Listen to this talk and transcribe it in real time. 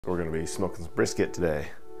We're going to be smoking some brisket today.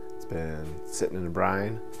 It's been sitting in the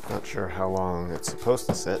brine. Not sure how long it's supposed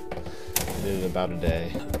to sit. I did it about a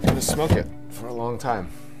day. I'm going to smoke it for a long time.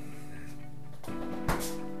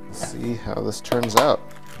 Let's see how this turns out.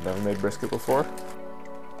 Never made brisket before.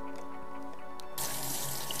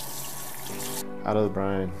 Out of the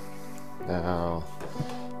brine. Now,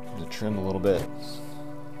 I'm going to trim a little bit.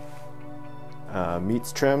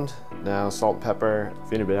 Meat's trimmed. Now salt and pepper.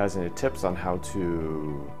 If anybody has any tips on how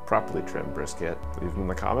to properly trim brisket, leave them in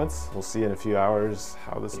the comments. We'll see in a few hours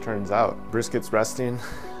how this turns out. Brisket's resting.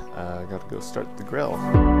 I gotta go start the grill.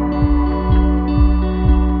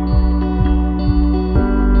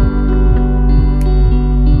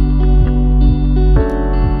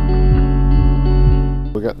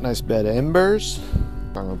 We got nice bed embers.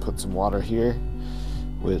 I'm gonna put some water here,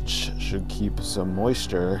 which should keep some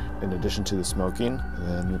moisture in addition to the smoking. And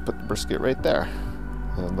then we put the brisket right there.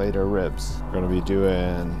 And then later ribs. We're gonna be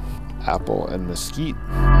doing apple and mesquite.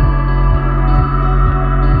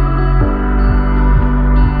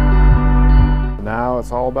 Now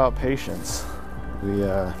it's all about patience.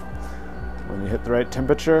 When you hit the right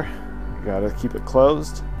temperature, you gotta keep it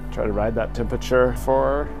closed. Try to ride that temperature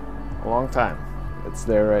for a long time. It's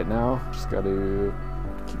there right now. Just gotta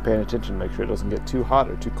keep paying attention, make sure it doesn't get too hot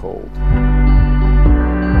or too cold.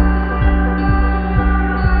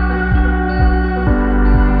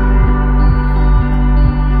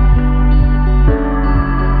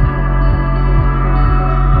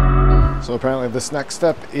 So apparently this next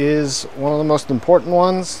step is one of the most important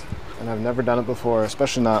ones, and I've never done it before,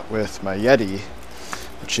 especially not with my Yeti,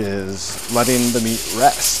 which is letting the meat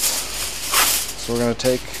rest. So we're gonna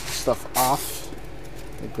take stuff off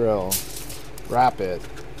the grill, wrap it,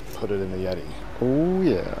 put it in the Yeti. Oh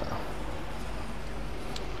yeah.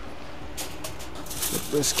 The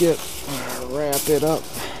brisket, wrap it up.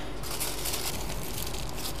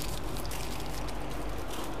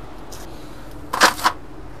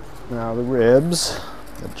 Now the ribs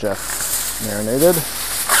that Jeff marinated.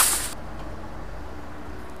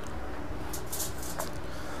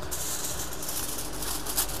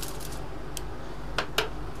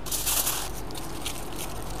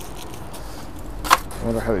 I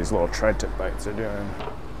wonder how these little tri-tip bites are doing.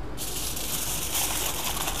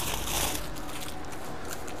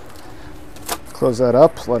 Close that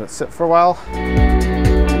up, let it sit for a while.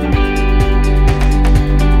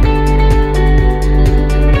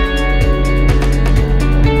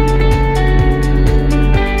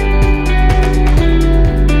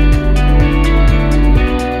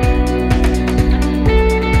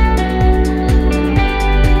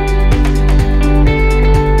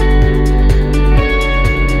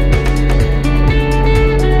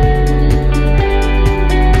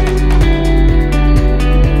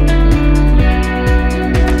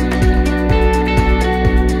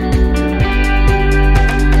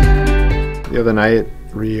 The other night,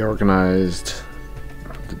 reorganized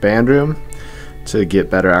the band room to get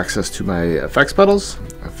better access to my effects pedals.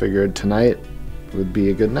 I figured tonight would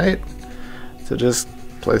be a good night to just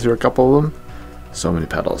play through a couple of them. So many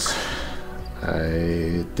pedals.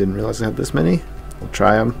 I didn't realize I had this many. We'll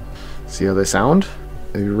try them, see how they sound,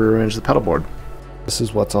 maybe rearrange the pedal board. This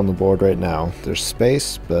is what's on the board right now. There's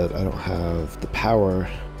space, but I don't have the power.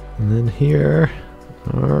 And then here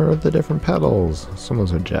are the different pedals. Some of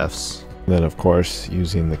those are Jeff's. Then of course,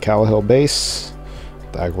 using the Cowhill bass,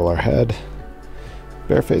 the Aguilar head,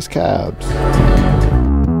 Bareface cabs.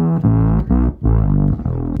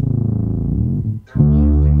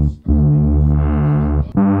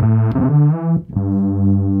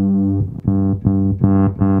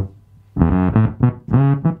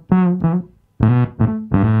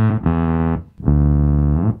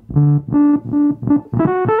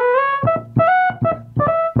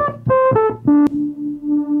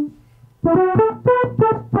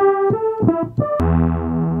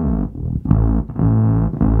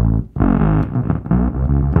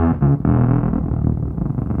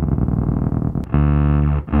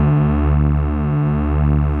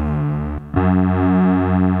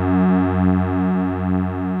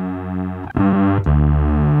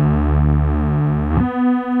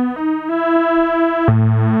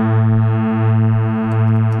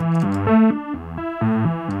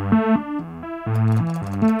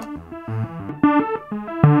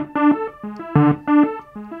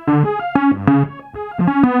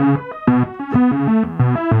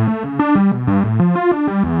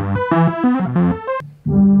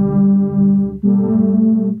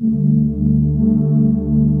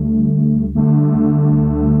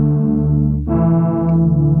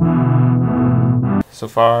 So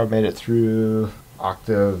far, made it through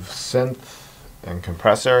octave synth and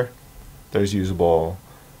compressor. There's usable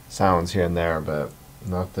sounds here and there, but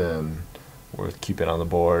nothing worth keeping on the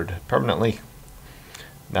board permanently.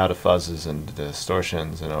 Now to fuzzes and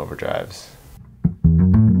distortions and overdrives.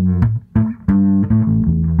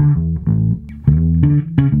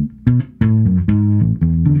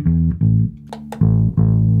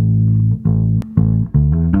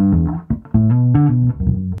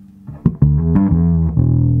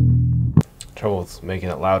 Trouble with making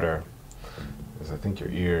it louder is I think your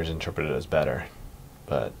ears interpret it as better,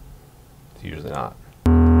 but it's usually not.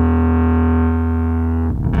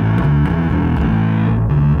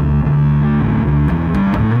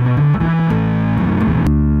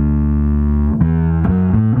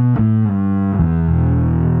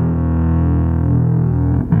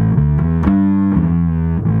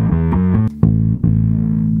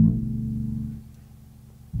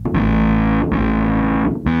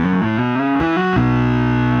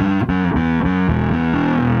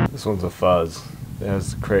 This one's a fuzz. It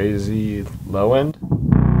has crazy low end.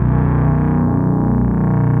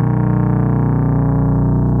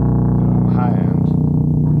 High end.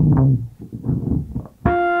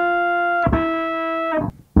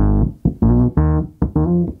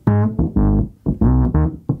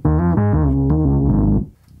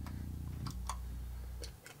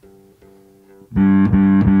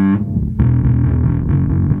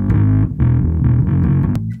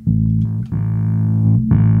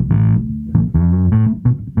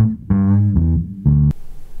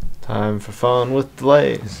 Time for fun with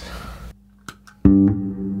delays.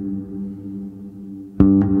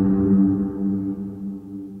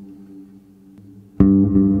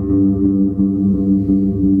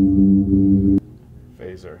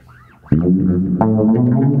 Phaser.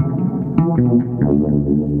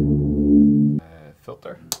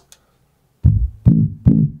 Filter.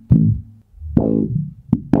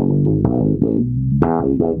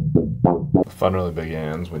 The fun really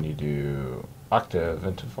begins when you do octave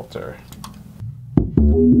into filter.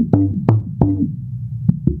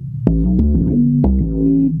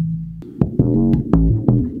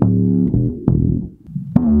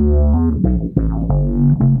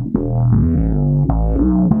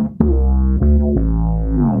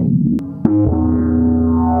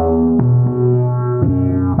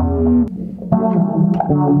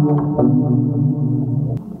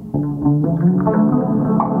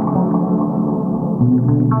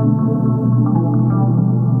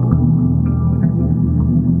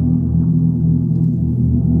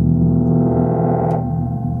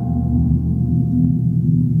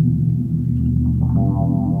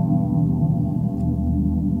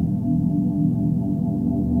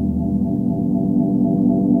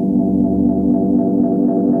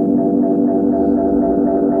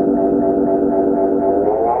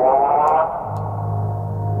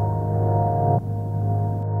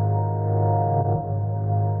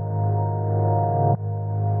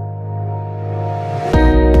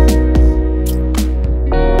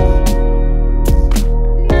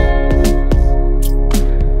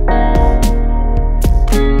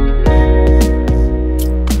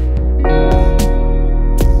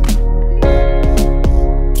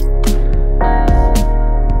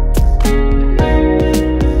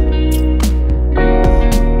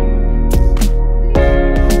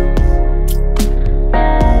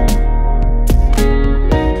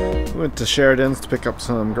 Went to Sheridan's to pick up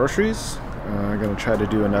some groceries. I'm gonna try to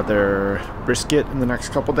do another brisket in the next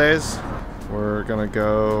couple days. We're gonna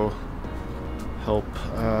go help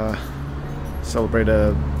celebrate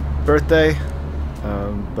a birthday,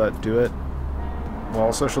 but do it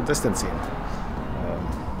while social distancing.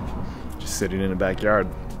 Just sitting in a backyard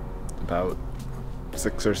about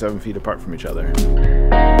 6 or 7 feet apart from each other.